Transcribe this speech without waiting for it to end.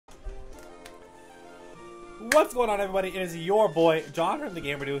What's going on, everybody? It is your boy, John from the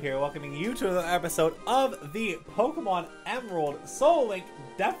GamerDuo here, welcoming you to another episode of the Pokemon Emerald Soullink.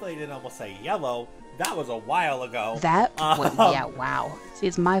 Definitely didn't almost say yellow. That was a while ago. That was, yeah, wow. See,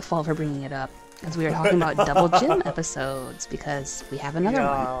 it's my fault for bringing it up, because we were talking about double gym episodes, because we have another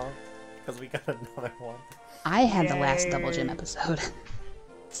one. Because we got another one. I had the last double gym episode,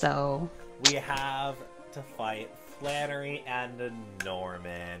 so... We have to fight Flannery and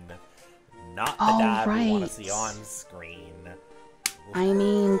Norman. Not the dad we want to see on screen. I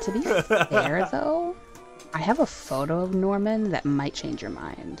mean, to be fair, though, I have a photo of Norman that might change your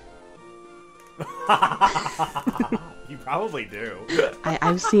mind. You probably do.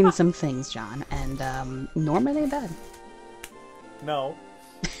 I've seen some things, John, and Norman ain't bad. No.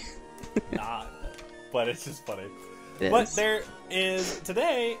 Not. But it's just funny. But there is,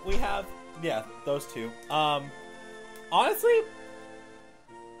 today, we have, yeah, those two. Honestly,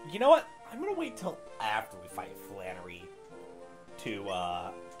 you know what? I'm gonna wait till after we fight Flannery to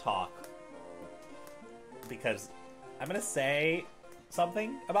talk, because I'm gonna say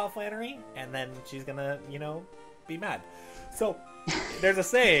something about Flannery, and then she's gonna, you know, be mad. So there's a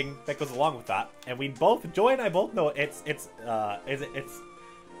saying that goes along with that, and we both, Joy and I both know it's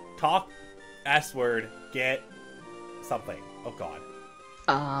talk S word, get something. Oh God.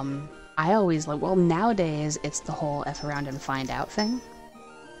 I always like. Well, nowadays it's the whole F around and find out thing.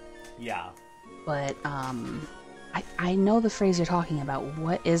 Yeah. But, I know the phrase you're talking about.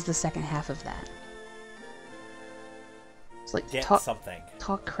 What is the second half of that? It's like, get something.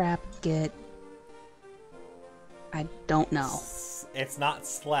 Talk crap, get... I don't know. It's not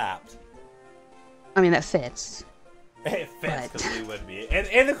slapped. I mean, that fits. It fits, because we would be.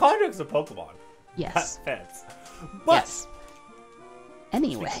 In the context of Pokemon. Yes. That fits. But, yes.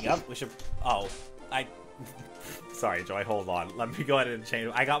 Anyway. Speaking of, we should... Oh, Sorry, Joy, hold on. Let me go ahead and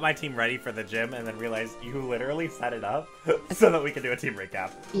change. I got my team ready for the gym and then realized you literally set it up so that we can do a team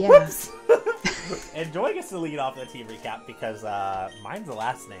recap. Yeah. Whoops! And Joy gets to lead off the team recap because mine's the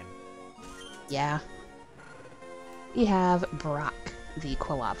last name. Yeah. We have Brock, the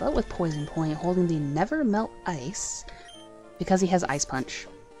Quilava, with Poison Point, holding the Never Melt Ice because he has Ice Punch.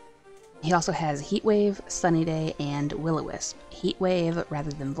 He also has Heat Wave, Sunny Day, and Will-O-Wisp. Heat Wave rather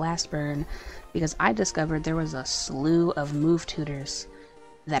than Blast Burn, because I discovered there was a slew of move tutors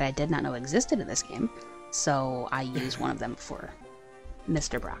that I did not know existed in this game, so I used one of them for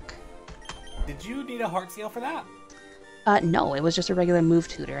Mr. Brock. Did you need a heart seal for that? No, it was just a regular move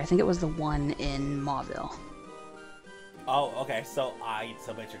tutor. I think it was the one in Mauville. Oh, okay, so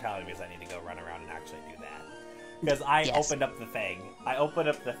what you're telling me is I need to go run around and actually do that. Because I opened up the thing.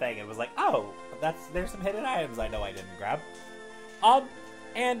 And was like, oh, there's some hidden items I know I didn't grab.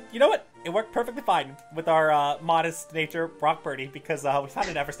 And you know what? It worked perfectly fine with our modest nature, Brock Birdie, because we found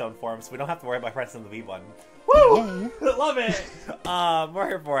an Everstone for him, so we don't have to worry about pressing the V button. Woo! Yay. Love it! We're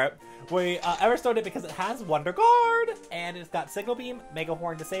here for it. We Everstoned it because it has Wonder Guard, and it's got Signal Beam, Mega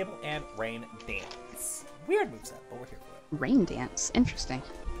Horn Disable, and Rain Dance. Weird moveset, but we're here for it. Rain Dance? Interesting.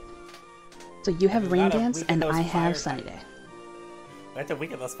 So you have Rain Dance, and I have Sunny Day. We have to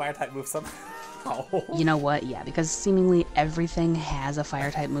weaken those Fire-type moves somehow. You know what? Yeah, because seemingly everything has a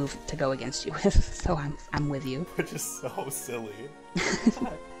Fire-type move to go against you with, so I'm with you. Which is so silly.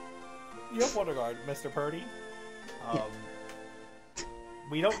 You have Wonder Guard, Mr. Purdy. Yeah.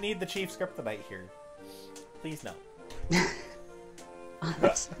 We don't need the Chief Kryptonite here. Please no.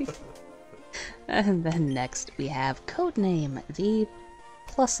 Honestly. And then next we have Codename, the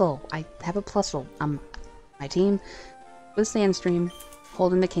Plusle. I have a Plusle. My team with Sandstream,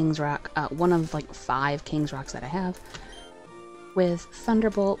 holding the King's Rock, one of like 5 King's Rocks that I have, with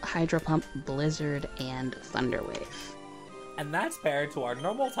Thunderbolt, Hydro Pump, Blizzard, and Thunder Wave. And that's paired to our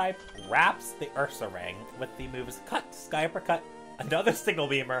normal type, Wraps the Ursa Ring, with the moves Cut, Sky Uppercut, another Signal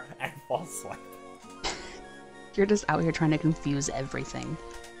Beamer, and False Swipe. You're just out here trying to confuse everything.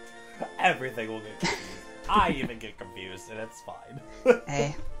 Everything will get confused. I even get confused, and it's fine.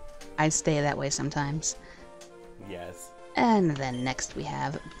 Hey, I stay that way sometimes. Yes. And then next we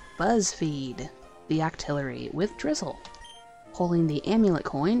have BuzzFeed, the Octillery, with Drizzle. Holding the Amulet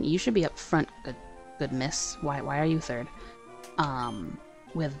Coin, you should be up front, good miss. Why are you third?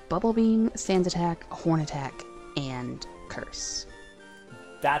 With Bubble Beam, Sands Attack, Horn Attack, and Curse.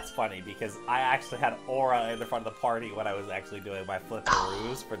 That's funny, because I actually had Aura in the front of the party when I was actually doing my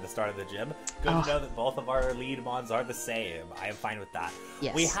Flipperoos for the start of the gym. Good to know that both of our lead mons are the same. I am fine with that.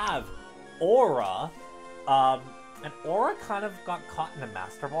 Yes. We have Aura, and Aura kind of got caught in a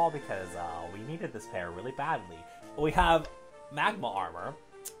Master Ball because we needed this pair really badly. We have Magma Armor,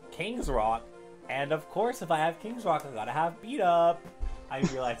 King's Rock, and of course if I have King's Rock I gotta have Beat Up. I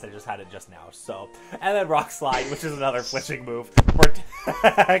realized I just had it just now. So, and then Rock Slide, which is another flinching move.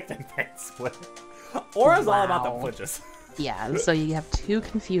 Protect and Pain Split. Aura's all about the flinches. Yeah, so you have 2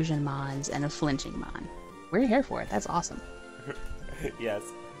 confusion mons and a flinching mon. We're here for it. That's awesome. Yes.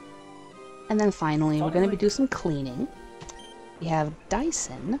 And then finally, we're going to be doing some cleaning. We have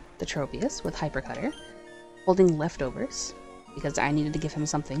Dyson, the Tropius, with Hypercutter, holding Leftovers, because I needed to give him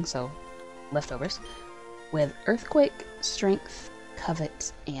something, so Leftovers, with Earthquake, Strength,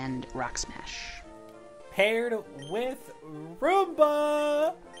 Covet, and Rock Smash. Paired with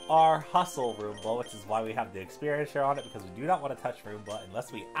Roomba! Our Hustle Roomba, which is why we have the experience share on it, because we do not want to touch Roomba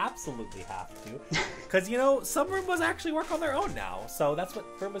unless we absolutely have to. Because, you know, some Roombas actually work on their own now, so that's what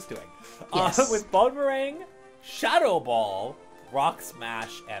Roomba's doing. Yes. With Boomerang, Shadow Ball, Rock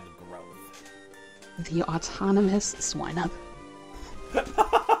Smash, and Growth. The autonomous Swineup.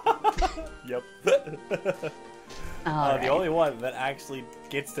 Yep. Right. The only one that actually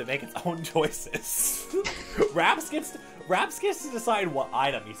gets to make its own choices. Raps gets to decide what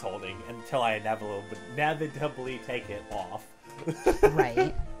item he's holding until I inevitably take it off.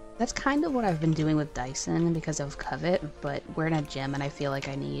 Right. That's kind of what I've been doing with Dyson because of Covet, but we're in a gym and I feel like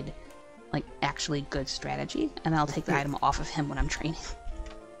I need, like, actually good strategy, and I'll take the item off of him when I'm training.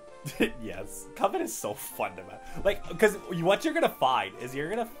 Yes, Covet is so fun to like, because what you're gonna find is you're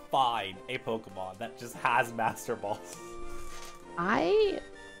gonna find a Pokemon that just has Master Balls. I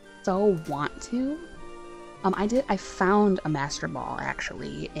so want to. I found a Master Ball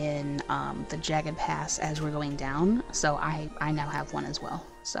actually in the Jagged Pass as we're going down, so I now have one as well.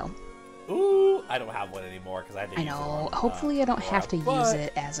 So. Ooh, I don't have one anymore because I had to use it on, hopefully I don't have to use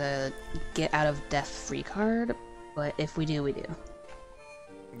it as a get out of death free card, but if we do, we do.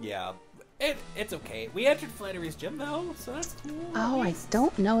 Yeah, it's okay. We entered Flannery's gym though, so that's cool. Oh, I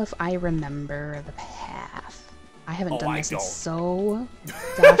don't know if I remember the path. I haven't done this in so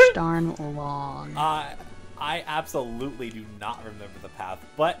gosh darn long. I absolutely do not remember the path,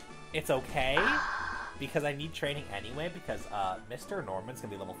 but it's okay because I need training anyway because Mr. Norman's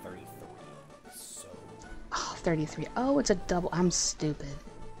gonna be level 33. So 33. Oh, it's a double. I'm stupid.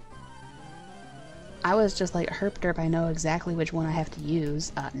 I was just like, herp derp, I know exactly which one I have to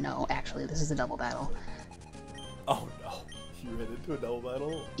use. No, actually, this is a double battle. Oh no, you ran into a double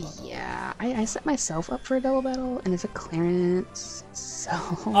battle? Yeah, I set myself up for a double battle, and it's a Clarence, so...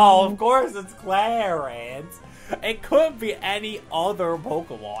 Oh, of course it's Clarence! It couldn't be any other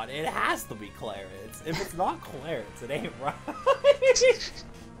Pokemon. It has to be Clarence. If it's not Clarence, it ain't right.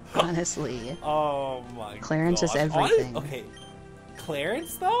 Honestly. Oh my god. Clarence is everything. Okay.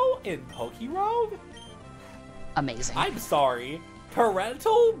 Clarence, though, in Pokerogue? Amazing. I'm sorry.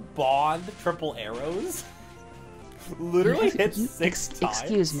 Parental Bond triple arrows? Literally hit 6 times?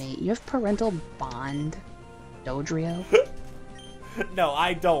 Excuse me, you have Parental Bond Dodrio? No,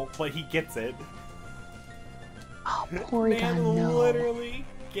 I don't, but he gets it. Oh, Porygon, Man no. literally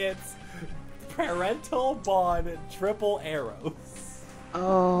gets Parental Bond triple arrows.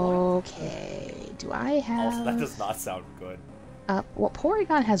 Okay, do I have... Also, that does not sound good. Well,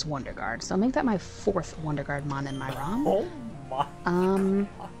 Porygon has Wonder Guard, so I'll make that my 4th Wonder Guard mon in my ROM. Oh my god.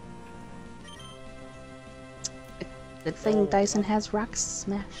 Good thing Dyson has Rock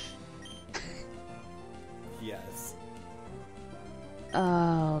Smash. Yes.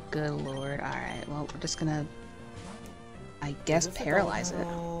 Oh, good lord. Alright, well, we're just gonna... I guess paralyze it.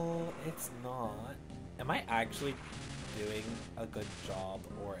 No, it's not. Am I actually doing a good job,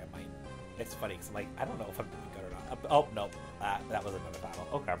 or am I... It's funny, because I'm like, I don't know if I'm doing good or not. Oh, no. That was another battle.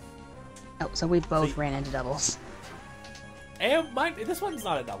 Okay. Oh, so we both ran into doubles. And this one's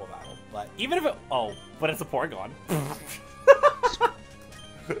not a double battle, but even if it... Oh, but it's a Porygon.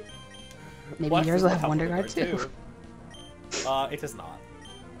 Maybe yours will have Wonder Guard too. It does not.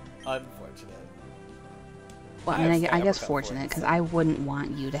 Unfortunate. Well, I mean, I guess fortunate, because I wouldn't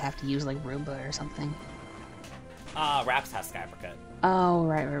want you to have to use, like, Roomba or something. Raps has Sky Uppercut. Oh,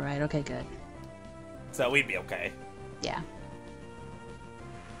 right. Okay, good. So we'd be okay. Yeah.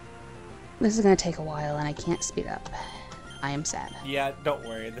 This is gonna take a while, and I can't speed up. I am sad. Yeah, don't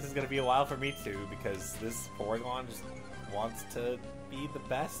worry. This is gonna be a while for me, too, because this Porygon just wants to be the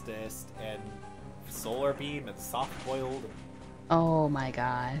bestest, and Solar Beam and Soft Boiled. Oh my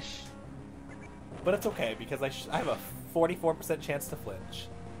gosh. But it's okay, because I have a 44% chance to flinch.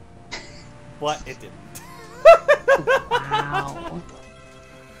 But it didn't. Wow.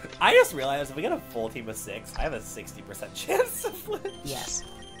 I just realized if we get a full team of 6, I have a 60% chance to flinch. Yes,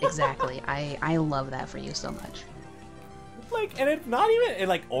 exactly. I love that for you so much. Like, and it's not even, and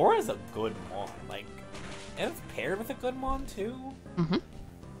like, Aura's a good mon. Like, and it's paired with a good mon, too. Mm-hmm.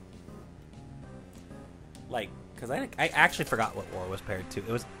 Like, Because I actually forgot what war was paired to. It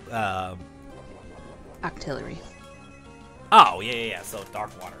was Octillery. Oh yeah. So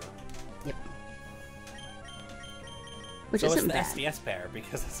Dark Water. Yep. Which so isn't it's the bad. SDS pair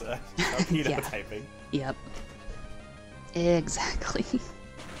because it's a torpedo Yeah. typing. Yep. Exactly.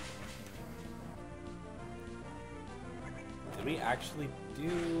 Did we actually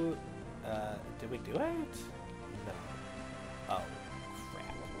do? Did we do it? No. Oh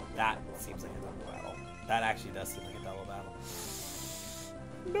crap! That seems like a double battle. That actually does seem like a double battle.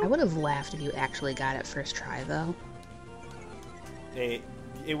 I would have laughed if you actually got it first try, though. It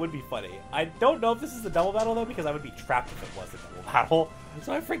would be funny. I don't know if this is a double battle though, because I would be trapped if it was a double battle.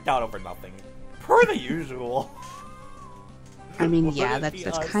 So I freaked out over nothing, per the usual. I mean, Wouldn't yeah, it that's be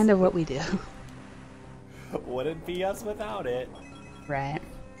that's us? kind of what we do, Wouldn't be us without it. right?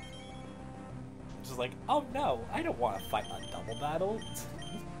 Just like, oh no, I don't want to fight a double battle.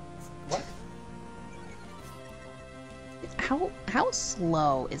 What? How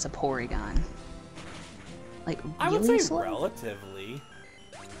slow is a Porygon? Like really I would say slow? relatively.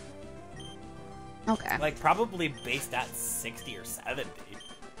 Okay. Like probably based at 60 or 70.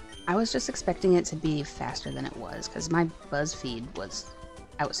 I was just expecting it to be faster than it was, because my BuzzFeed was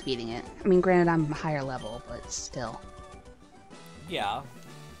outspeeding it. I mean, granted, I'm higher level, but still. Yeah.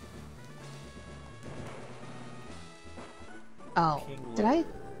 Oh, King did Lord.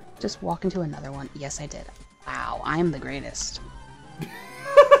 I just walk into another one? Yes, I did. Wow, I'm the greatest.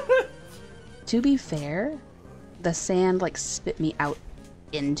 To be fair, the sand, like, spit me out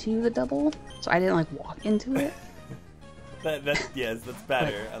into the double, so I didn't, like, walk into it. Yes, that's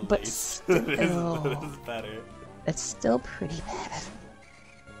better, at but least. still- It is better. It's still pretty bad.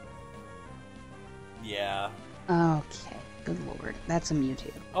 Yeah. Okay, good lord. That's a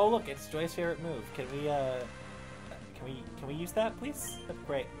Mewtwo. Oh look, it's Joy's favorite move. Can we use that, please? That'd be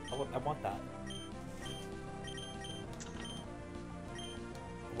great. I want that.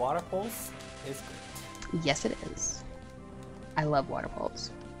 Water pulse is good. Yes, it is. I love water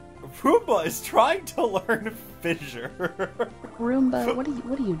pulse. Roomba is trying to learn Fissure. Roomba,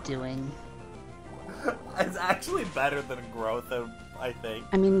 what are you doing? It's actually better than Growth, I think.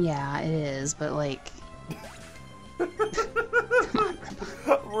 I mean, yeah, it is, but like, come on,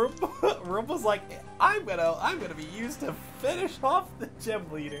 Roomba. Roomba's like, I'm gonna be used to finish off the gym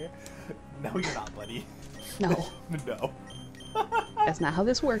leader. No, you're not, buddy. No, No. that's not how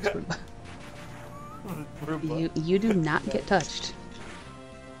this works, Roomba. Roomba. You do not get touched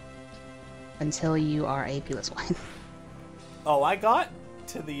until you are a PS1. Oh, I got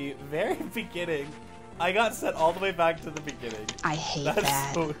to the very beginning. I got sent all the way back to the beginning. I hate That's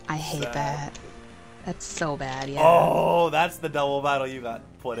that. so I hate sad. that. That's so bad, yeah. Oh, that's the double battle you got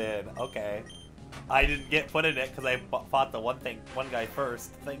put in. Okay. I didn't get put in it because I fought the one guy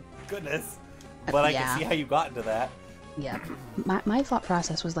first. Thank goodness. But I Yeah. can see how you got into that. Yeah. My thought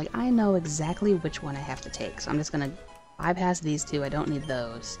process was like, I know exactly which one I have to take, so I'm just gonna bypass these two. I don't need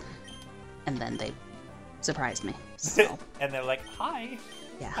those. And then they surprised me. So, And they're like, hi.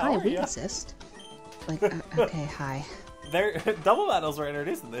 yeah, How hi, are we ya? exist. Like, okay, hi. Double battles were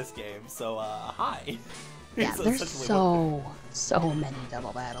introduced in this game, so hi. Yeah, It's there's essentially so many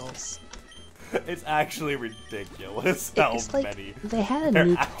double battles. it's actually ridiculous how It's like many. they had a there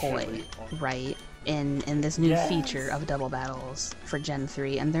new actually toy, are. right, in this new Yes. feature of double battles for Gen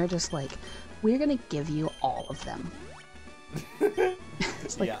 3, and they're just like, we're gonna give you all of them.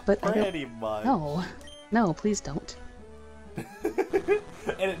 It's like, Yeah, but I don't. pretty much. No, please don't.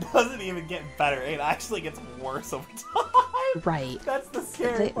 And it doesn't even get better. It actually gets worse over time. Right. That's the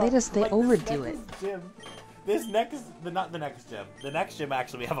scary They part. just- they Like, overdo this it. next gym. Not the next gym. The next gym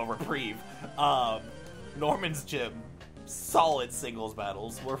actually we have a reprieve. Norman's gym, solid singles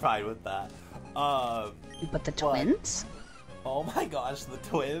battles. We're fine with that. But the twins? Oh my gosh, the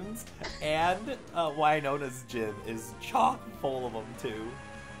twins and Wynona's gym is chock full of them too.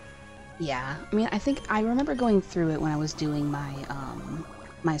 Yeah. I mean, I remember going through it when I was doing my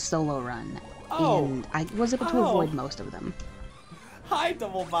my solo run, Oh. and I was able to Oh. avoid most of them. Hi,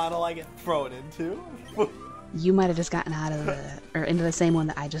 double battle I get thrown into. You might have just gotten out of into the same one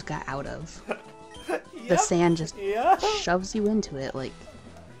that I just got out of. The Yep, sand just yeah. shoves you into it, like,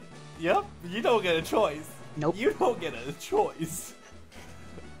 Yep, you don't get a choice. nope. You don't get a choice.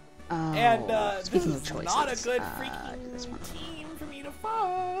 Oh, And this speaking of is choices, not a good do this one. freaking team for me to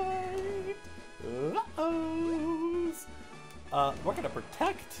fight. Uh-ohs. We're gonna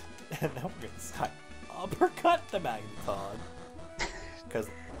protect, and then we're gonna uppercut the Magneton. Because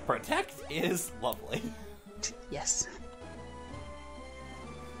protect is lovely. Yes.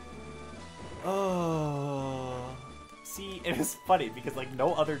 Oh. see, it was funny because like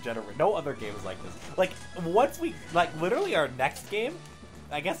no other game is like this. Like once we literally our next game,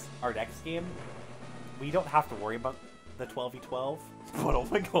 I guess our next game, we don't have to worry about the 12v12. But oh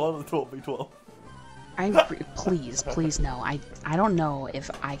my god, the 12v12. Please no. I don't know if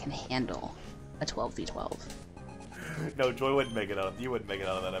I can handle a 12v12. No, Joy wouldn't make it out. You wouldn't make it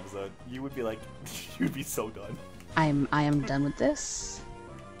out of that episode. You would be like, you'd be so done. I am done with this.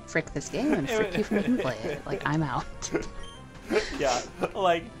 Frick this game and frick you for making me play it. Like, I'm out. Yeah,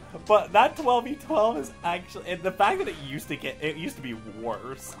 like, but that 12v12 is actually, and the fact that it used to be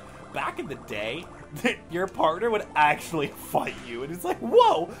worse. Back in the day, your partner would actually fight you, and it's like,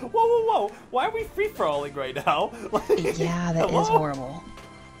 whoa, whoa, whoa, whoa, why are we free-for-alling right now? Like, yeah, that is horrible.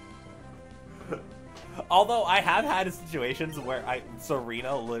 Although I have had situations where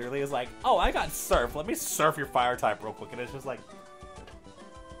Serena literally is like, oh, I got surf, let me surf your fire type real quick, and it's just like...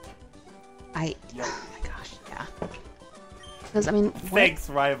 Oh my gosh, yeah. Because, I mean... Thanks,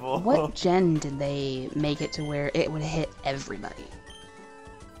 rival. What gen did they make it to where it would hit everybody?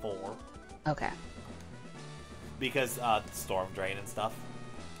 4. Okay. Because Storm Drain and stuff.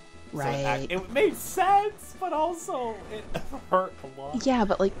 Right. So it made sense, but also it hurt a lot. Yeah,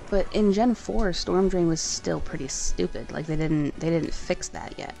 but in Gen 4, Storm Drain was still pretty stupid. Like they didn't fix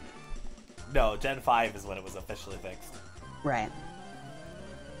that yet. No, Gen 5 is when it was officially fixed. Right.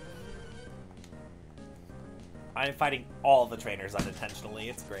 I'm fighting all the trainers unintentionally.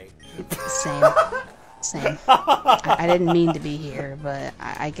 It's great. Same. I didn't mean to be here, but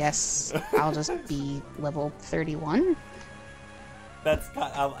I guess I'll just be level 31. That's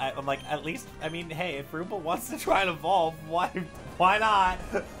I'm like, at least, I mean, hey, if Roomba wants to try and evolve, why not?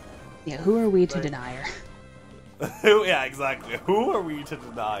 Yeah, who are we to deny her? Yeah, exactly. Who are we to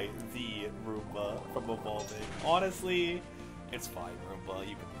deny the Roomba from evolving? Honestly, it's fine, Roomba.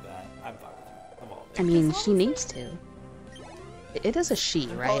 You can do that. I'm fine with you evolving. I mean, she needs to. It is a she,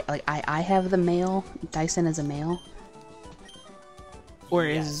 right? Like I have the male. Dyson is a male. Or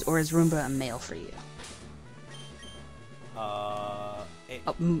is Roomba a male for you?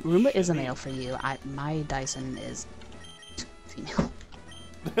 Roomba is a male for you. My Dyson is female.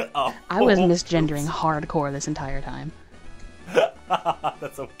 Oh. I was misgendering hardcore this entire time.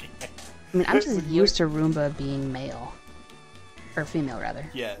 That's okay. I mean, I'm just used to Roomba being male. Or female, rather.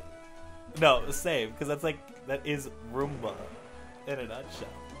 Yeah. No, same, because that is Roomba in a nutshell.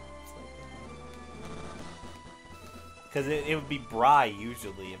 Because it would be Bri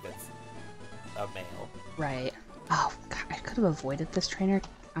usually if it's a male. Right. Oh, God, I could have avoided this trainer.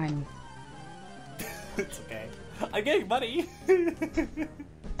 It's okay. I'm getting money! I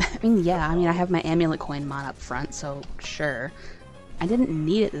mean, yeah, I have my amulet coin mod up front, so sure. I didn't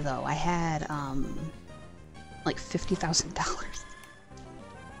need it, though. I had, like $50,000.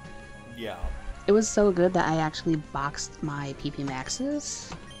 Yeah. It was so good that I actually boxed my PP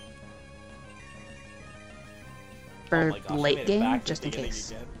maxes for late game, just in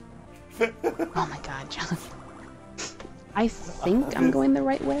case. Oh my god, John. I think I'm going the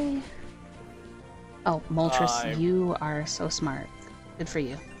right way. Oh, Moltres, you are so smart. Good for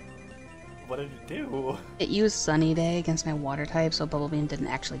you. What did it do? It used Sunny Day against my water type, so Bubble Beam didn't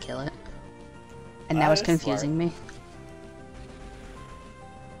actually kill it. And now it's confusing me.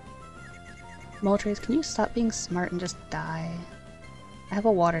 Moltres, can you stop being smart and just die? I have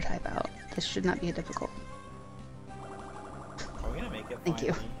a water type out. This should not be difficult. Are we gonna make it? Thank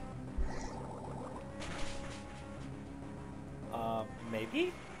you.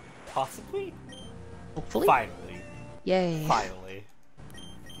 Maybe? Possibly? Hopefully? Finally. Yay. Finally.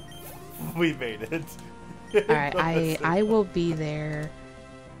 We made it. Alright, I will be there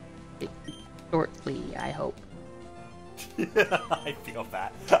shortly, I hope. I feel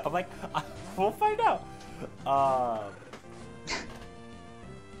that. I'm like, we'll find out.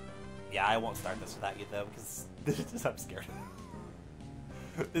 Yeah, I won't start this without you though, because I'm scared.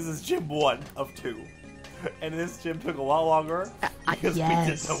 This is gym 1 of 2. And this gym took a lot longer because we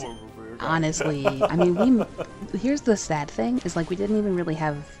didn't know where we were going. Honestly, I mean, here's the sad thing, is like we didn't even really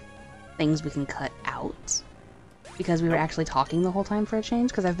have things we can cut out because we were actually talking the whole time for a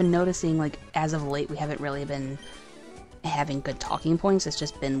change, because I've been noticing, like, as of late, we haven't really been having good talking points. It's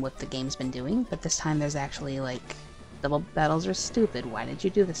just been what the game's been doing, but this time there's actually, like, double battles are stupid. Why did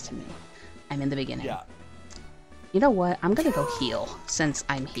you do this to me? I'm in the beginning. Yeah. You know what? I'm gonna go heal since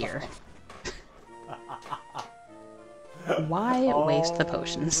I'm here. Why waste the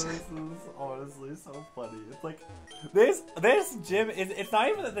potions? This is honestly so funny. It's like this gym is. It's not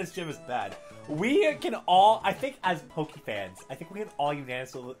even that this gym is bad. We can all, I think, as Poke fans, I think we can all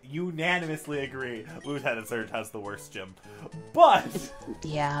unanimously agree Lieutenant Surge has the worst gym. But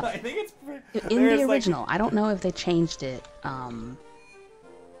yeah, I think it's in the original. I don't know if they changed it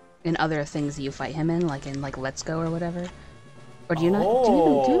in other things that you fight him in, like in Let's Go or whatever. Or do you not? Do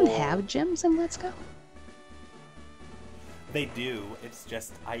you even have gyms in Let's Go? They do. It's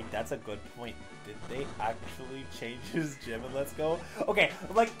just that's a good point. Did they actually change his gym in Let's Go? Okay,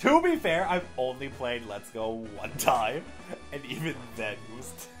 like, to be fair, I've only played Let's Go one time, and even then it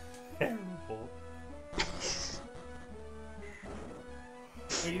was terrible.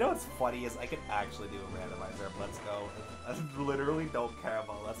 And you know what's funny is I could actually do a randomizer of Let's Go. I literally don't care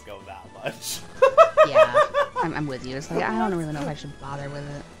about Let's Go that much. Yeah, I'm with you. It's like, I don't really know if I should bother with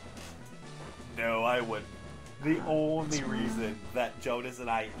it. No, I wouldn't. The only reason that Jonas and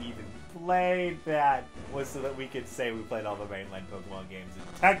I even played that was so that we could say we played all the mainline Pokemon games.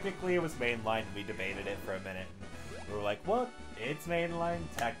 And technically it was mainline, and we debated it for a minute. We were like, well, it's mainline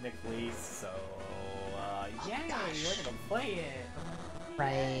technically, so yeah, you're gonna play it.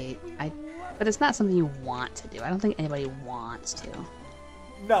 Right. But it's not something you want to do. I don't think anybody wants to.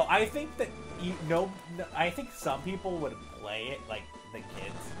 No, I think that I think some people would play it, like the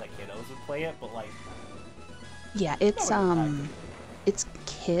kiddos would play it, but like. Yeah, it's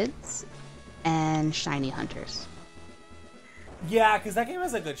kids and shiny hunters. Yeah, because that game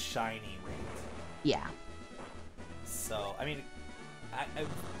has a good shiny rate. Yeah. So, I mean,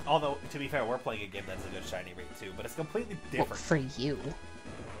 although, to be fair, we're playing a game that's a good shiny rate too, but it's completely different. Well, for you.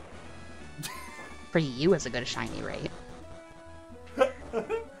 For you, it's a good shiny rate.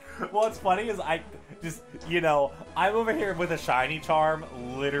 What's funny is I'm over here with a shiny charm,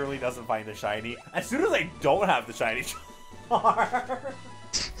 literally doesn't find the shiny. As soon as I don't have the shiny charm,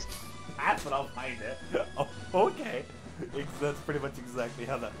 that's when I'll find it. Oh, okay. That's pretty much exactly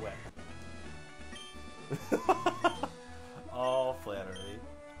how that went. All flattery.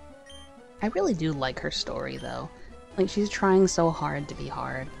 I really do like her story, though. Like, she's trying so hard to be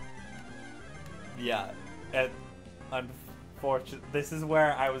hard. Yeah, and unfortunately, this is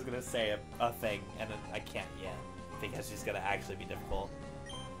where I was gonna say a thing, and I can't yet, because she's gonna actually be difficult.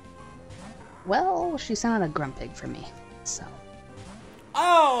 Well, she sounded a Grumpig for me, so...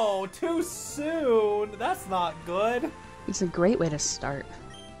 Oh, too soon! That's not good! It's a great way to start.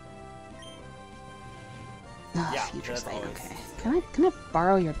 Oh, Yeah, Future that's Sight, always... okay. Can I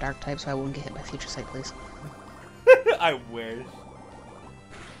borrow your Dark type so I won't get hit by Future Sight, please? I wish.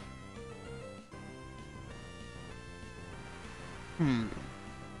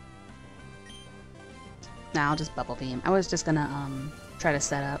 Nah, I'll just Bubble Beam. I was just gonna, try to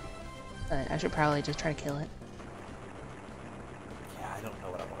set up, but I should probably just try to kill it. Yeah, I don't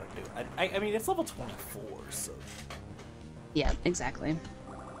know what I want to do. I mean, it's level 24, so... Yeah, exactly.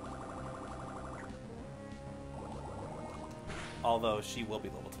 Although, she will be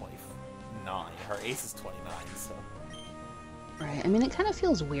level 29. Her ace is 29, so... Right, I mean, it kind of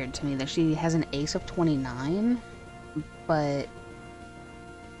feels weird to me that she has an ace of 29, but...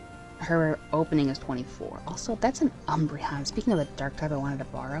 her opening is 24. Also, that's an Umbreon. Speaking of the Dark type I wanted to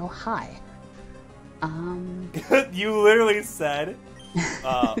borrow, hi. You literally said,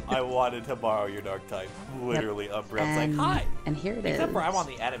 I wanted to borrow your Dark type. Literally, yep. Umbreon's like, hi! And here it is. Except for I'm on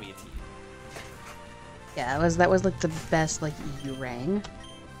the enemy team. Yeah, that was like the best, like, E-Rang.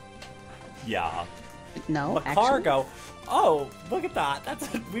 Yeah. No, Cargo. Oh, look at that.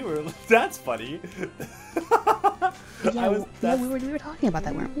 That's funny. Yeah, we were talking about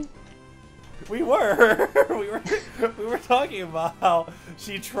that, weren't we? We were. we were talking about how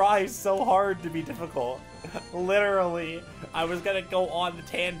she tries so hard to be difficult. Literally, I was gonna go on the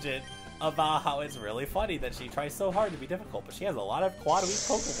tangent about how it's really funny that she tries so hard to be difficult, but she has a lot of quad weak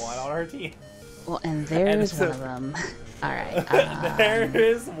Pokemon on her team. Well, and there's one of them. Alright. There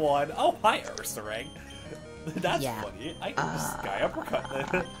is one. Oh, hi, Ursaring. That's funny. I can just Sky Uppercut.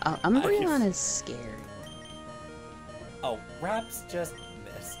 Umbreon is scary. Oh, Raps just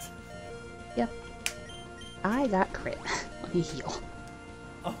missed. Yep. I got crit. Let me heal.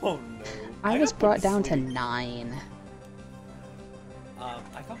 Oh no. I was brought down to 9.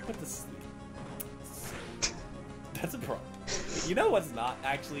 I got put to sleep. That's a problem. You know what's not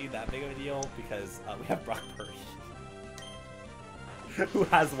actually that big of a deal? Because we have Brock Purdy, who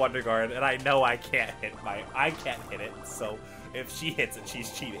has Wonder Guard, and I know I can't hit it, so if she hits it,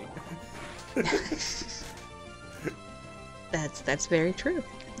 she's cheating. That's very true.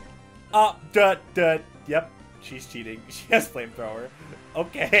 Yep, she's cheating. She has Flamethrower.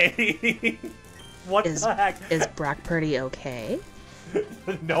 Okay. What the heck? Is Brock Purdy okay?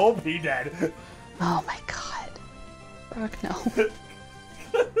 No, he dead. Oh my god. Brock, no.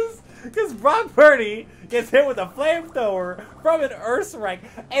 Because Brock Purdy gets hit with a flamethrower from an Ursaring,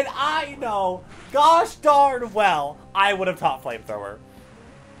 and I know, gosh darn well, I would have taught flamethrower.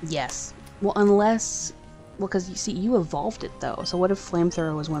 Yes. Well, unless... Well, because, you see, you evolved it, though. So what if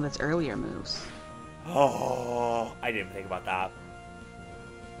flamethrower was one of its earlier moves? Oh, I didn't even think about that.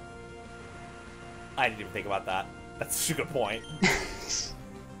 I didn't even think about that. That's such a good point.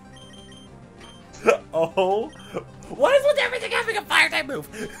 Oh, what is with everything having a fire type move?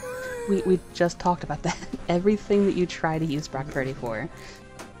 We just talked about that. Everything that you try to use Brock Purdy for,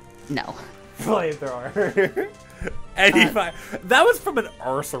 no. Flamethrower. That was from an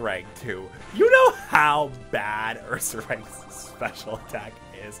Ursaring too. You know how bad Ursaring's special attack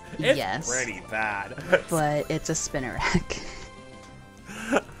is. It's yes, pretty bad. But it's a Spinnerack.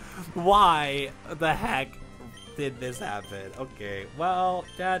 Why the heck did this happen? Okay, well,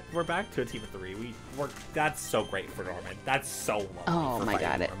 we're back to a team of 3. That's so great for Norman. That's so lovely. Oh my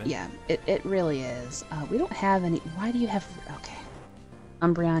god, it really is. We don't have any. Why do you have? Okay,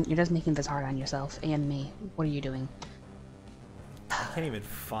 Umbreon, you're just making this hard on yourself and me. What are you doing? I can't even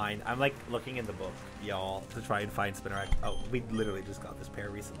find. I'm like looking in the book, y'all, to try and find Spinnerack. Oh, we literally just got this pair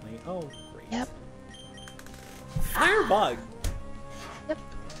recently. Oh, great. Yep. Firebug. Yep.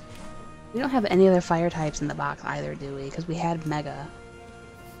 We don't have any other fire types in the box either, do we? Because we had Mega.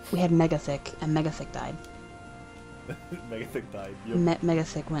 We had Mega Thick, and Mega Thick died. Mega Thick died. Yep. Mega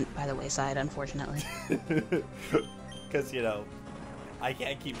Thick went by the wayside, unfortunately. Because, you know, I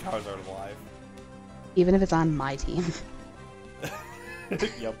can't keep Charizard alive. Even if it's on my team.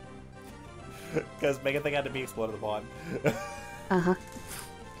 Yep. Because Mega Thick had to be exploded upon. Uh-huh.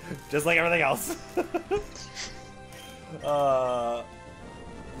 Just like everything else.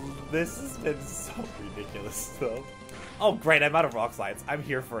 This has been so ridiculous, though. Oh, great, I'm out of rock slides. I'm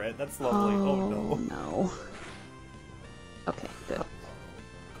here for it. That's lovely. Oh, no. No. Okay, good.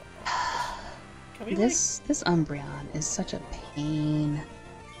 Can we, this Umbreon is such a pain.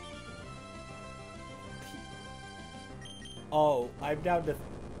 Oh, I'm down to...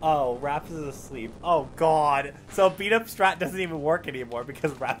 Oh, Raps is asleep. Oh, God. So beat up strat doesn't even work anymore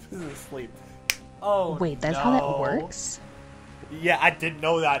because Raps is asleep. Oh, wait, that's how that works? Yeah, I didn't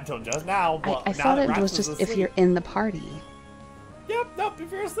know that until just now. But I thought it was just if you're in the party. Yep, nope, if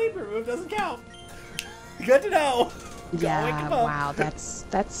you're asleep, your move doesn't count. Good to know. Yeah, wow, that's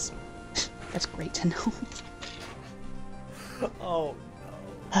great to know. Oh,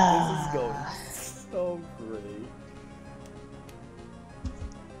 no. This is going so great.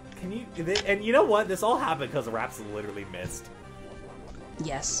 Can you... And you know what? This all happened because Raps literally missed.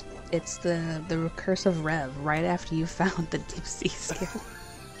 Yes, it's the recursive rev right after you found the deep sea skill.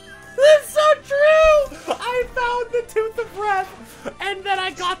 That's so true! I found the Tooth of Breath, and then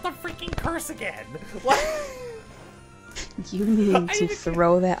I got the freaking curse again. What? You need to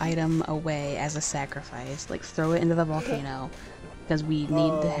throw that item away as a sacrifice. Like, throw it into the volcano. Because we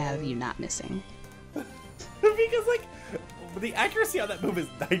need to have you not missing. Because, like, the accuracy on that move is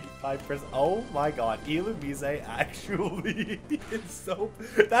 95%. Oh my god, Illumise actually is so...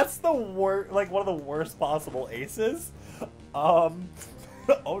 That's the worst, like, one of the worst possible aces. Oh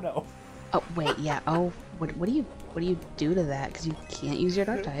no. Oh, wait, yeah, oh, what do you do to that? Because you can't use your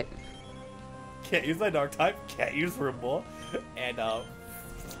dark type. Can't use my dark type, can't use Rumble, and,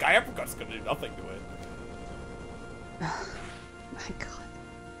 Sky Uppercut's gonna do nothing to it. My god.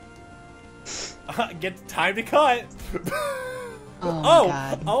 Get time to cut! Oh,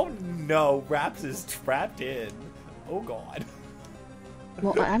 god. Oh no, Raps is trapped in. Oh god.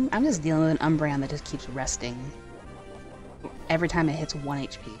 Well, I'm just dealing with an Umbreon that just keeps resting every time it hits 1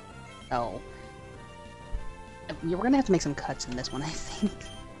 HP. Oh. We're gonna have to make some cuts in this one, I think.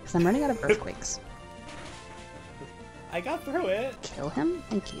 Because I'm running out of Earthquakes. I got through it. Kill him?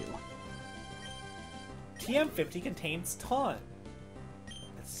 Thank you. TM50 contains Taunt.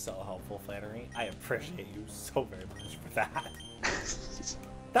 That's so helpful, Flannery. I appreciate you so very much for that.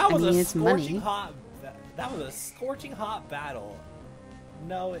 That was a scorching hot. That was a scorching hot battle.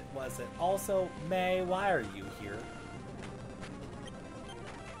 No, it wasn't. Also, May, why are you here?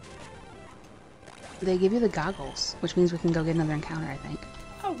 They give you the goggles, which means we can go get another encounter, I think.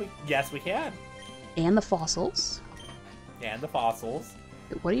 Oh, yes, we can. And the fossils. And the fossils.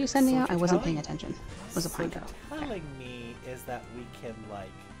 What are you sending out? I wasn't paying attention. Was a Pineco. What you're telling me is that we can,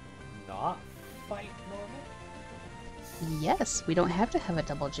 like, not fight normal? Yes, we don't have to have a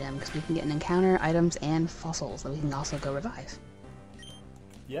double gem because we can get an encounter, items, and fossils that we can also go revive.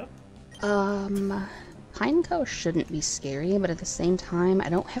 Yep. Pineco shouldn't be scary, but at the same time, I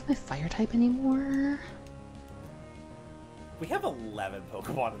don't have my fire type anymore. We have 11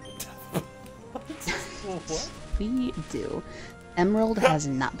 Pokemon in the death. What? We do. Emerald has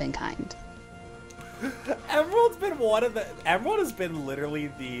not been kind. Emerald has been literally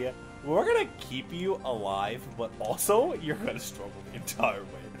the, we're gonna keep you alive, but also you're gonna struggle the entire way.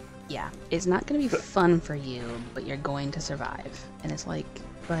 Yeah, it's not gonna be fun for you, but you're going to survive. And it's like,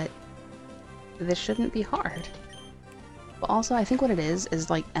 but this shouldn't be hard. But also, I think what it is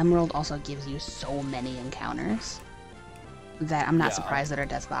like Emerald also gives you so many encounters that I'm not surprised that our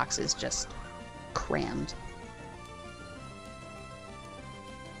death box is just crammed.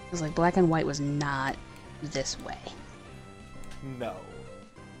 Because like Black and White was not this way. No.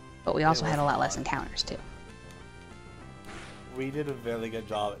 But we also had a lot less encounters too. We did a very good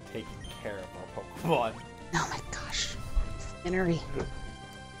job at taking care of our Pokemon. Oh my gosh. Spinnery.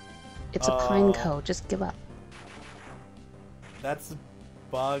 It's a Pineco, just give up. That's a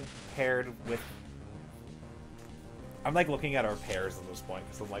bug paired with... I'm like looking at our pairs at this point,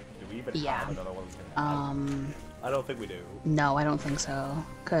 because I'm like, do we even have another one? I don't think we do. No, I don't think so,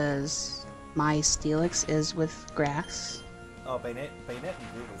 because my Steelix is with grass. Oh, Bayonet and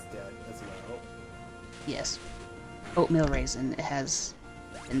Groove is dead as well. Yes. Oatmeal Raisin, it has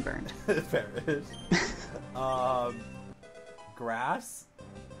been burned. Fair is. Grass? Do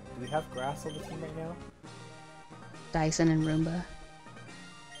we have grass on the team right now? Dyson and Roomba.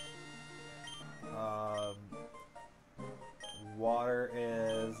 Water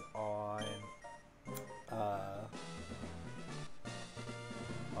is on our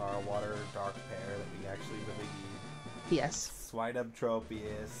water dark pair that we actually really need. Yes. Swinub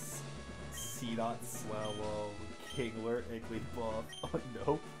Tropius, Seedot Swallow, Kingler, Igglybuff. Oh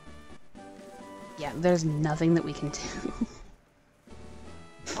no. Yeah, there's nothing that we can do.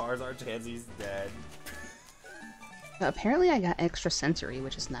 Charizard Chansy's dead. But apparently I got extra sensory,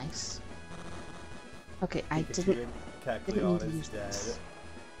 which is nice. Okay, I didn't mean to use this.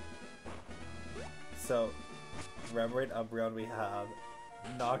 So, remember in Umbreon we have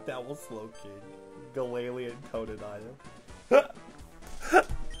Noctowl, Slowking, Galarian, Totodile. Yeah.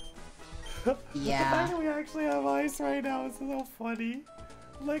 The fact that we actually have ice right now is so funny.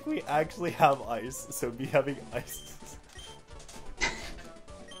 Like, we actually have ice, so me having ice.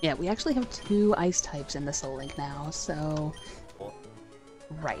 Yeah, we actually have 2 ice types in the Soullink now, so...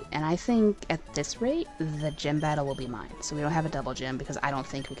 Right, and I think at this rate, the gym battle will be mine. So we don't have a double gym because I don't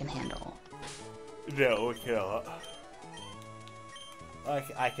think we can handle. No, we cannot.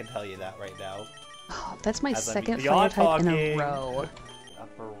 I can tell you that right now. Oh, that's my second fire type in a row.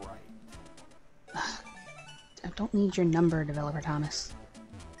 Upper right. I don't need your number, Developer Thomas.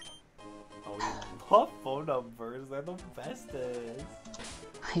 Oh, we love phone numbers. They're the bestest.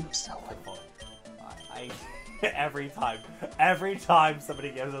 I'm so... Every time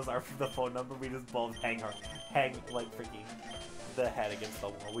somebody gives us the phone number, we just both hang like freaking the head against the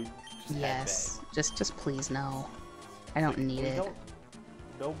wall. We just yes, just please no. I don't need it.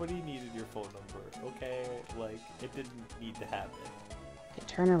 Nobody needed your phone number, okay? Like, it didn't need to happen. Okay,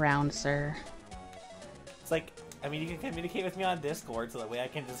 turn around, sir. It's like, I mean, you can communicate with me on Discord, so that way I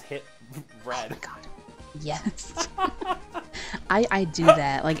can just hit red. Oh my god. Yes. I do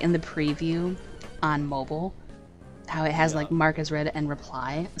that, like in the preview on mobile. How it has like mark as read and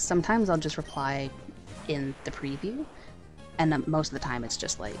reply. Sometimes I'll just reply in the preview, and then most of the time it's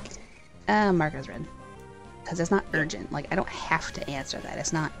just like, mark as read. Because it's not urgent. Like, I don't have to answer that.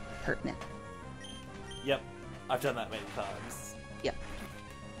 It's not pertinent. Yep. I've done that many times. Yep.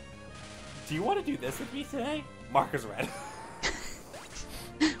 Do you want to do this with me today? Mark as read.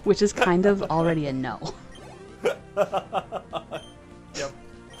 Which is kind of already a no. Yep.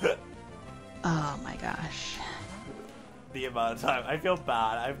 Oh my gosh. The amount of time. I feel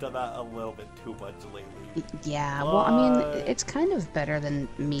bad. I've done that a little bit too much lately. Yeah, well, I mean, it's kind of better than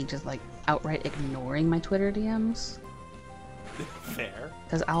me just, like, outright ignoring my Twitter DMs. Fair.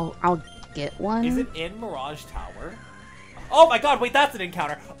 Because I'll get one. Is it in Mirage Tower? Oh my god, wait, that's an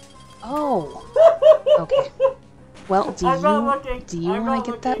encounter! Oh! Okay. Well, do you want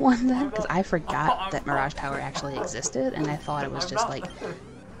to get that one then? Because I forgot that Mirage Tower actually existed, and I thought it was just, like,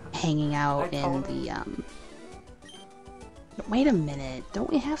 hanging out in the, Wait a minute,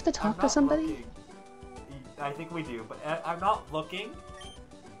 don't we have to talk to somebody? Looking. I think we do, but I'm not looking.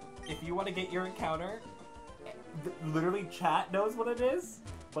 If you want to get your encounter, literally chat knows what it is,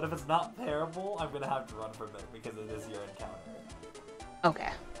 but if it's not terrible, I'm going to have to run from it because it is your encounter. Okay.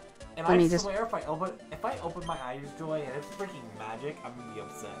 And I swear if I open my Eyes Joy and it's freaking magic, I'm going to be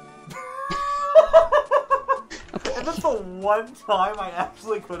upset. Okay. And that's the one time I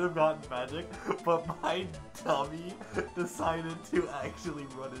actually could have gotten magic, but my dummy decided to actually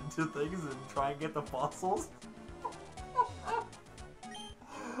run into things and try and get the fossils.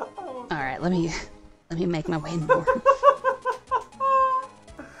 Alright, let me make my way north.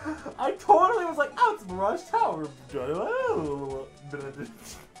 I totally was like, oh, it's Mirage Tower. But I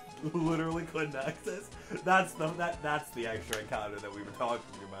just literally couldn't access. That's the extra encounter that we were talking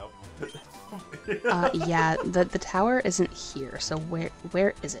about. Yeah, the tower isn't here, so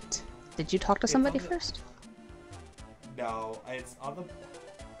where is it? Did you talk to somebody first? No, it's on the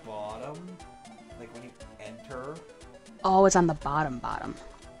bottom. Like when you enter. Oh, it's on the bottom.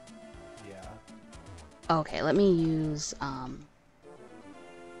 Yeah. Okay, let me use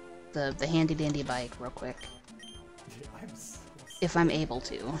the handy dandy bike real quick. If I'm able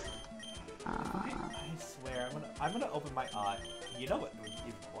to. I swear, I'm gonna open my eye. You know what would be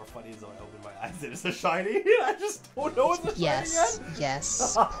even more funny is when I open my eyes and it's a shiny. I just don't know it's a shiny yet.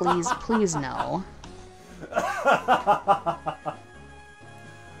 Yes. Please no.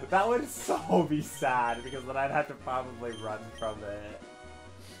 That would so be sad because then I'd have to probably run from it.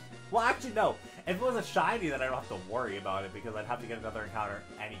 Well, actually, no. If it was a shiny, then I don't have to worry about it because I'd have to get another encounter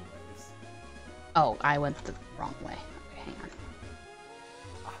anyways. Oh, I went the wrong way. Okay, hang on.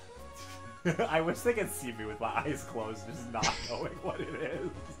 I wish they could see me with my eyes closed, just not knowing what it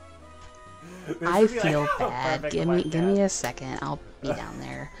is. I feel bad. Give me a second. I'll be down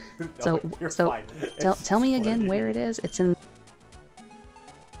there. No, so tell me again where it is. It's in.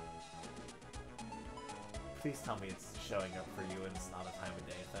 Please tell me it's showing up for you and it's not a time of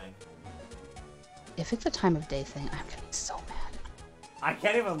day thing. If it's a time of day thing, I'm gonna be so mad. I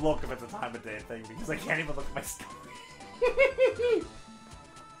can't even look if it's a time of day thing because I can't even look at my story.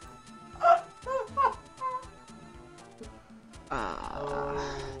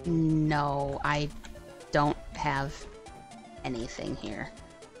 No, I don't have anything here.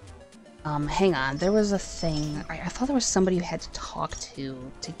 Hang on. There was a thing. I thought there was somebody you had to talk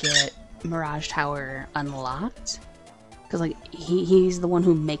to get Mirage Tower unlocked. Because, like, he's the one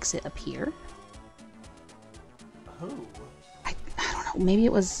who makes it appear. Who? I don't know. Maybe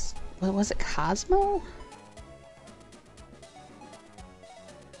it was... Was it Cosmo?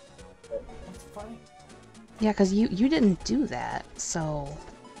 That's funny. Yeah, because you didn't do that, so...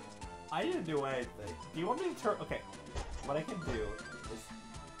 I didn't do anything. Do you want me to turn... Okay, what I can do is...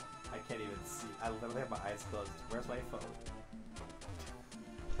 I can't even see. I literally have my eyes closed. Where's my phone?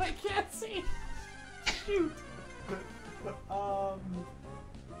 I can't see! Shoot! Is my phone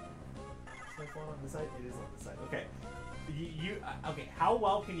on this side? It is on this side. Okay. Okay, how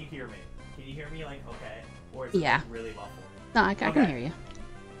well can you hear me? Can you hear me, like, okay? Or is it like, really muffled? No, I can hear you.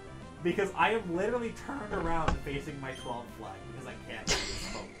 Because I am literally turned around facing my 12 flag because I can't see this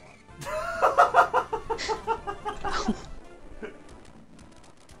phone.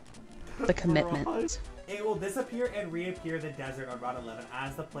 The commitment. It will disappear and reappear in the desert on Route 11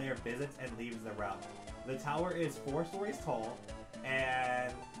 as the player visits and leaves the route. The tower is 4 stories tall,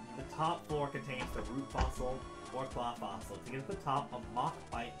 and the top floor contains the root fossil or claw fossil. To get to the top, a mock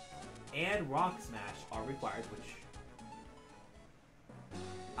bite and rock smash are required, which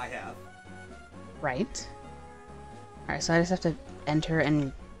I have. Right. Alright, so I just have to enter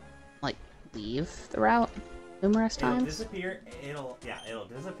and, like, leave the route numerous times? It'll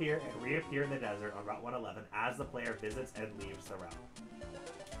disappear and reappear in the desert on Route 111 as the player visits and leaves the route.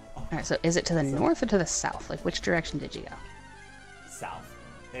 Alright, so is it to the north or to the south? Like, which direction did you go? South.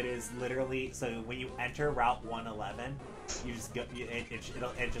 It is literally, so when you enter Route 111, you just go,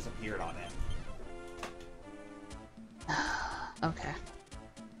 it just appeared on it. Okay.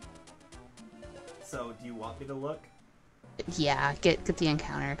 So, do you want me to look? Yeah, get the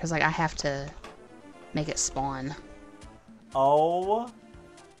encounter, because, like, I have to make it spawn. Oh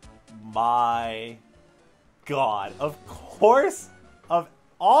my god. Of course, of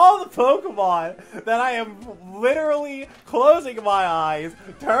all the Pokemon that I am literally closing my eyes,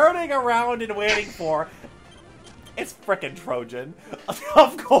 turning around and waiting for, it's frickin' Trojan.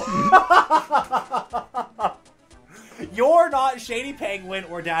 Of course. You're not Shady Penguin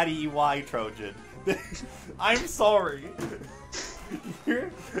or Daddy EY Trojan. I'm sorry.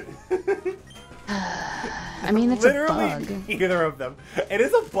 I mean, it's literally a bug. Either of them. It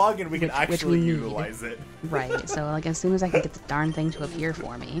is a bug and we can actually utilize it. Right, so like as soon as I can get the darn thing to appear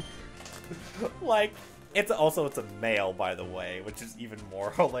for me. Like, it's a male, by the way, which is even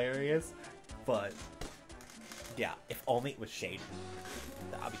more hilarious. But yeah, if only it was Shade.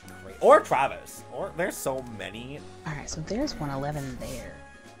 That'd be great. Or Travis. Or there's so many. Alright, so there's 111 there.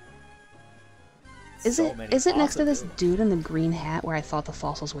 Is it next to this dude in the green hat where I thought the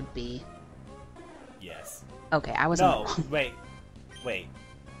fossils would be? Yes. Okay, I was in the No, wrong. wait.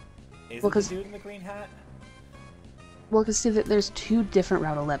 Is Well, it the dude in the green hat? Well, because see, there's two different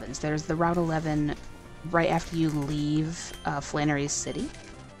Route 11s. There's the Route 11 right after you leave Flannery's City,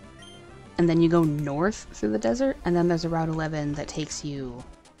 and then you go north through the desert, and then there's a Route 11 that takes you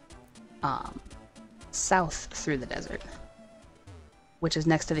south through the desert, which is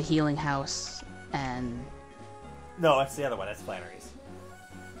next to the healing house, and... No, that's the other one. That's Flannery's.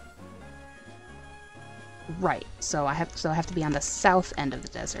 Right, so I have to be on the south end of the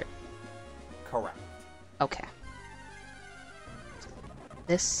desert. Correct. Okay.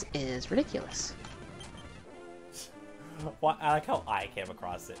 This is ridiculous. Well, I like how I came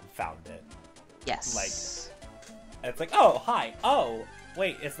across it and found it. Yes. Like, it's like, oh, hi. Oh,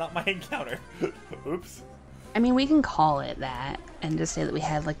 wait, it's not my encounter. Oops. I mean, we can call it that and just say that we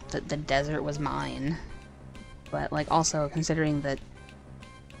had, like, the desert was mine. But, like, also considering that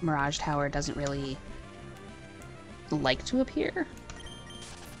Mirage Tower doesn't really like to appear.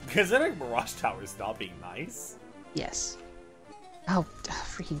 Considering Mirage Tower is not being nice. Yes. Oh,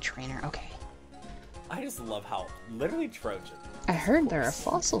 freaking trainer. Okay. I just love how literally Trojan. I heard there are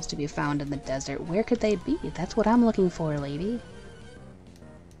fossils to be found in the desert. Where could they be? That's what I'm looking for, lady.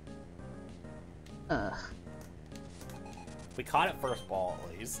 Ugh. We caught it first ball,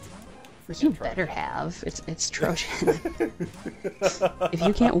 at least. You better have. It's Trojan. If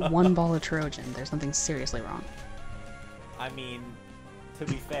you can't one ball a Trojan, there's something seriously wrong. I mean, to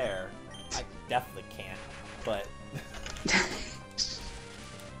be fair, I definitely can't, but...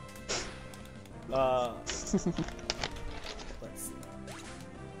 let's see.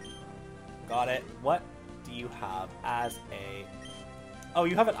 Got it. What do you have as a... Oh,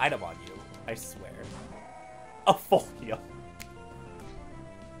 you have an item on you. I swear. A full heal.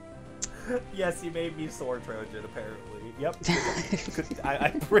 Yes, you made me sword Trojan, apparently. Yep.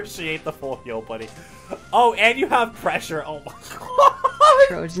 I appreciate the full heal, buddy. Oh, and you have pressure. Oh my god.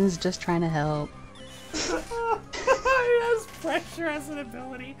 Trojan's just trying to help. He has pressure as an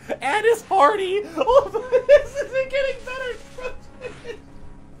ability. And is hardy. Oh, this isn't getting better, Trojan.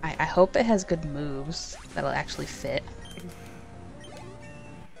 I hope it has good moves that'll actually fit.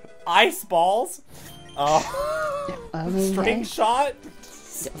 Ice balls. I mean, String hey. shot.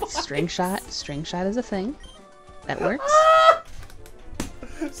 String shot is a thing. That works.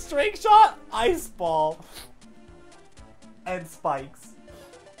 String shot, ice ball, and spikes.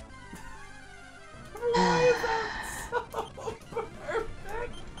 Why is that so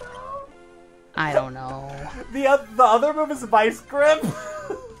perfect, though? I don't know. The other move is vice grip.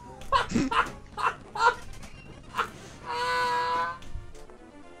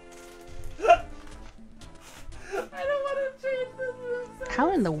 I don't want to change this move.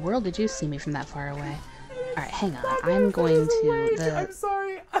 How in the world did you see me from that far away? Alright, hang on. I'm going to... I'm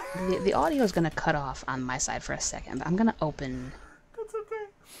sorry. The audio is going to cut off on my side for a second, but I'm going to open... That's okay.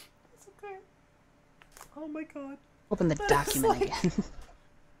 That's okay. Oh my god. Open the document again.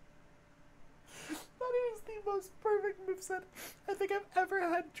 That is the most perfect moveset I think I've ever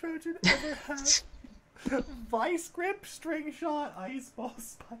had Trojan ever had. Vice grip, string shot, ice ball,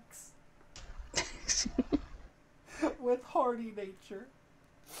 spikes. With hardy nature.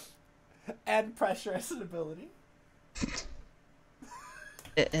 And pressure as an ability.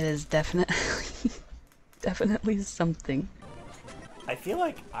 It is definitely... definitely something. I feel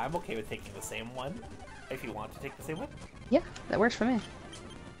like I'm okay with taking the same one. If you want to take the same one. Yeah, that works for me.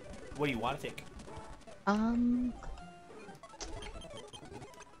 What do you want to take?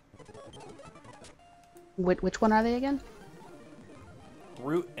 Which one are they again?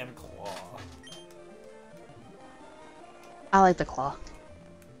 Root and claw. I like the claw.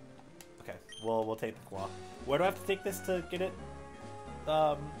 Okay, well, we'll take the claw. Where do I have to take this to get it?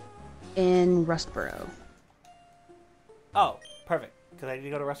 In Rustboro. Oh, perfect. Because I need to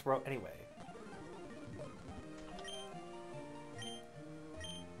go to Rustboro anyway.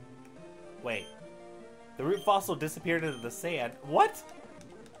 Wait. The root fossil disappeared into the sand. What?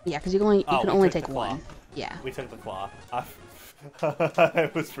 Yeah, because you can only take the claw. one. Yeah. We took the claw. I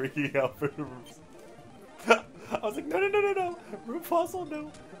was freaking out for the roots. I was like, no. Root fossil,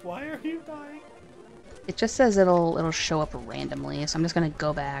 no. Why are you dying? It just says it'll show up randomly, so I'm just gonna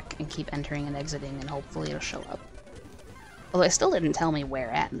go back and keep entering and exiting, and hopefully it'll show up. Although it still didn't tell me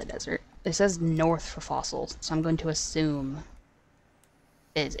where at in the desert. It says north for fossils, so I'm going to assume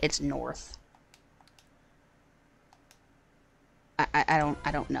it's north. I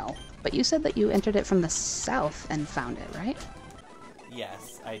don't know. But you said that you entered it from the south and found it, right?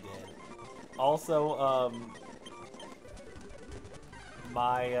 Yes, I did. Also,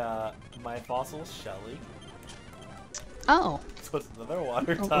 my fossil's Shelly. Oh. So it's another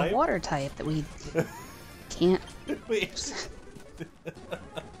water A type. water type that we can't. Wait.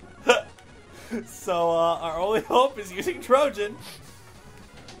 So, our only hope is using Trojan.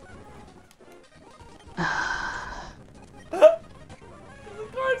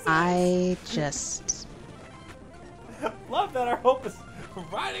 I just... love that our hope is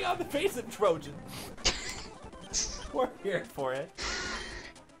riding on the face of Trojan. We're here for it.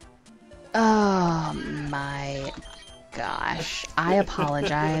 Oh my gosh. I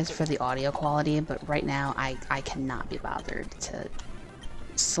apologize for the audio quality, but right now I cannot be bothered to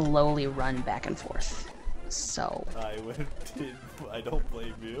slowly run back and forth. So... I don't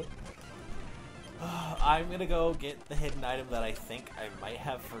blame you. I'm gonna go get the hidden item that I think I might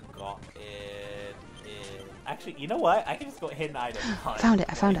have forgotten. Actually, you know what? I can just go hidden item. I found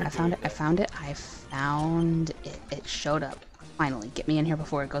it. It showed up. Finally, get me in here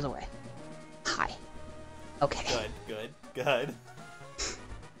before it goes away. Hi. Okay. Good.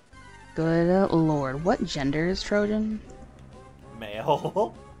 Good lord. What gender is Trojan?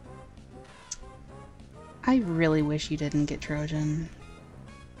 Male. I really wish you didn't get Trojan.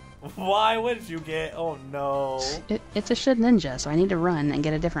 Why would you get... oh no. It's a Shed Ninja, so I need to run and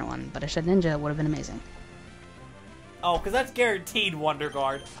get a different one, but a Shed Ninja would have been amazing. Oh, because that's guaranteed Wonder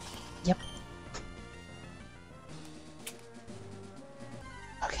Guard. Yep.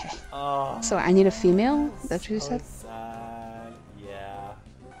 Okay. So I need a female? That's what you said? Sad. Yeah.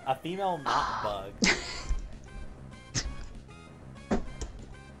 A female, not bug.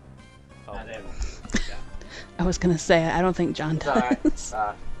 Oh, damn. I was gonna say, I don't think John does.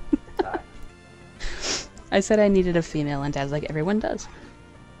 Sorry. I said I needed a female, and Dad's like, everyone does.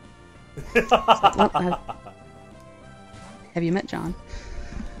 Have you met John?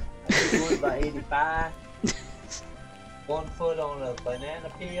 One by 85. 1 foot on a banana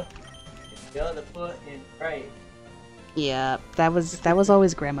peel. The other foot in grave. Yeah, that was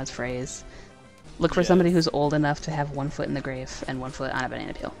always Grandma's phrase. Look for somebody who's old enough to have 1 foot in the grave and 1 foot on a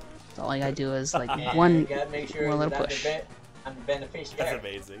banana peel. So all you gotta do is like one little push. I'm the beneficiary. That's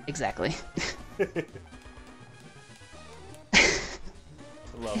amazing. Exactly.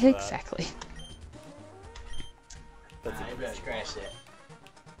 Love exactly. That's I better scratch that.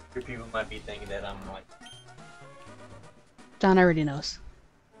 Your people might be thinking that I'm like... John already knows.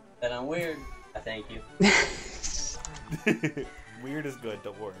 that I'm weird. I thank you. Weird is good,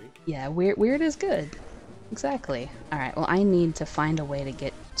 don't worry. Yeah, weird is good. Exactly. Alright, well I need to find a way to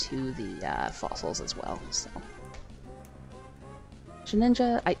get to the fossils as well, so...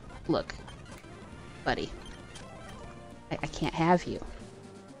 Ninja, look. Buddy. I can't have you.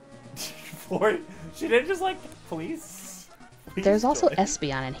 She didn't just like, please There's also join.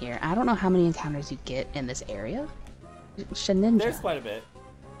 Espeon in here. I don't know how many encounters you get in this area. Ninja. There's quite a bit.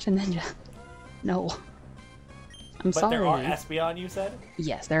 Ninja. No. I'm but sorry. There are Espeon, you said?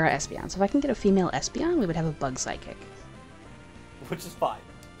 Yes, there are Espeon. So if I can get a female Espeon, we would have a bug psychic. Which is fine.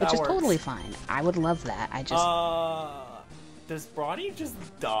 Which is totally fine. I would love that. I just... does Brawny just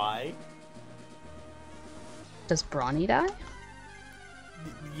die? Does Brawny die?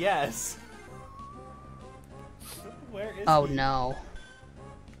 Yes. Where is Oh he? no.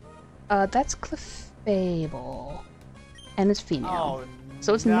 That's Clefable. And it's female. Oh,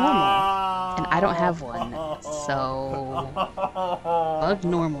 so it's normal. And I don't have one. So... Bug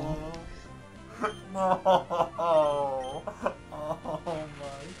normal. No. Oh my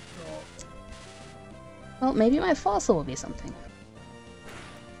god. Well, maybe my fossil will be something.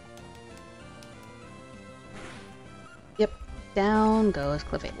 Yep. Down goes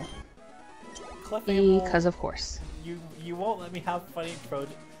Clefable. Because of course. You won't let me have Funny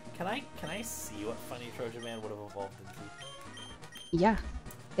Trojan. Can I see what Funny Trojan Man would have evolved into? Yeah.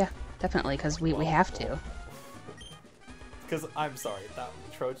 Yeah, definitely, because we have to. Because I'm sorry, that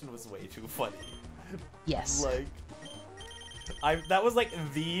Trojan was way too funny. Yes. Like, that was like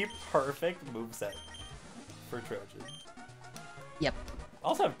the perfect moveset for Trojan. Yep. I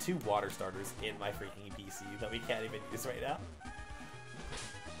also have 2 water starters in my freaking PC that we can't even use right now.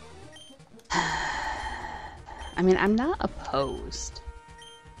 I mean, I'm not opposed,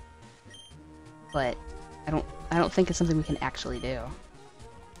 but I don't think it's something we can actually do.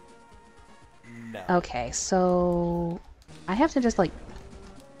 No. Okay, so I have to just like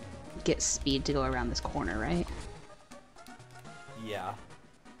get speed to go around this corner, right? Yeah.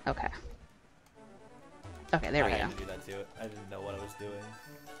 Okay. Okay, there we I go. had to do that too. I didn't know what I was doing.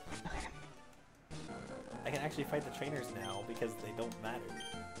 Okay. I can actually fight the trainers now because they don't matter.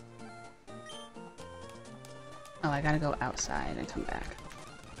 Oh, I gotta go outside and come back.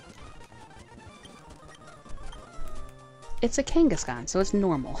 It's a Kangaskhan, so it's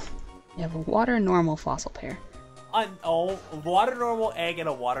normal. You have a water normal fossil pair. Oh, water normal egg and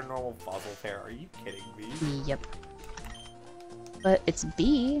a water normal fossil pair. Are you kidding me? Yep. But it's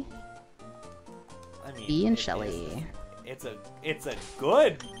B. I mean, B and Shelly. It's a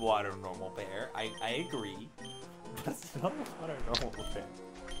good water normal pair. I agree. But it's not a water normal pair.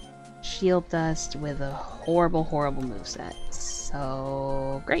 Shield Dust with a horrible, horrible moveset.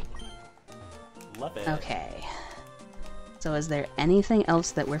 So great. Love it. Okay. So is there anything else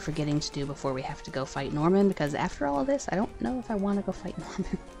that we're forgetting to do before we have to go fight Norman? Because after all of this, I don't know if I want to go fight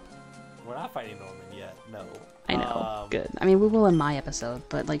Norman. We're not fighting Norman yet. No. I know. Good. I mean, we will in my episode,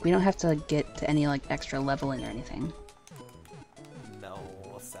 but like we don't have to get to any like extra leveling or anything. No,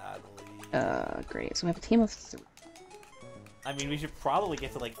 sadly. Great. So we have a team of 3. I mean, we should probably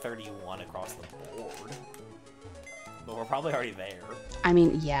get to like 31 across the board. But we're probably already there. I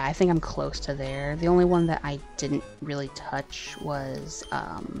mean, yeah, I think I'm close to there. The only one that I didn't really touch was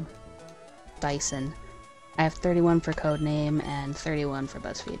Dyson. I have 31 for Codename and 31 for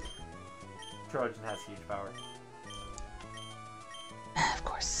BuzzFeed. Trojan has huge power. Of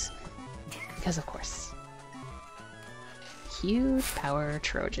course. Because of course. Huge power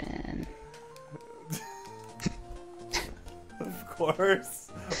Trojan. Of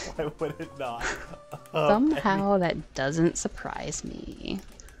course. Why would it not? Somehow that doesn't surprise me.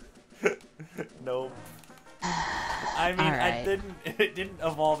 Nope. I mean, Alright. it didn't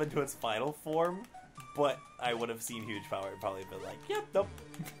evolve into its final form, but I would have seen huge power and probably been like, yep, nope.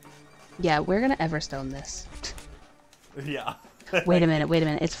 Yeah, we're gonna Everstone this. Yeah. Wait a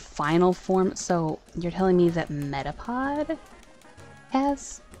minute. It's final form, so you're telling me that Metapod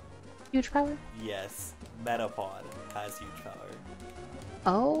has huge power? Yes, Metapod has huge power.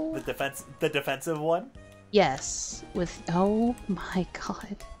 Oh. The defensive one? Yes. With oh my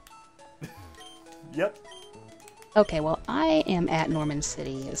god. Yep. Okay, well I am at Norman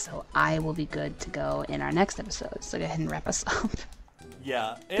City, so I will be good to go in our next episode. So go ahead and wrap us up.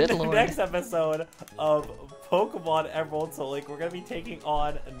 Yeah. In Good the lord. next episode of Pokemon Emerald Soullink, we're gonna be taking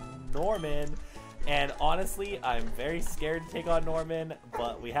on Norman. And honestly, I'm very scared to take on Norman,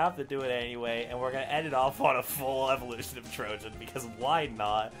 but we have to do it anyway, and we're going to end it off on a full evolution of Trojan, because why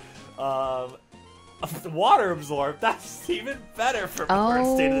not? Water Absorb, that's even better for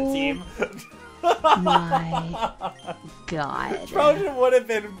first state of the team. My god. Trojan would have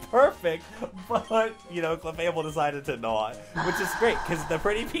been perfect, but, you know, Clefable decided to not, which is great, because the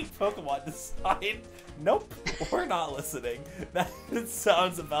Pretty Pink Pokemon decide, nope, we're not listening. That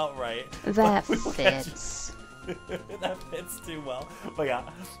sounds about right. That We will catch fits. that fits too well. But yeah,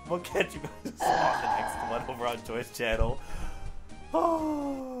 we'll catch you guys on the next one over on Joy's channel.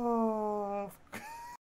 Oh.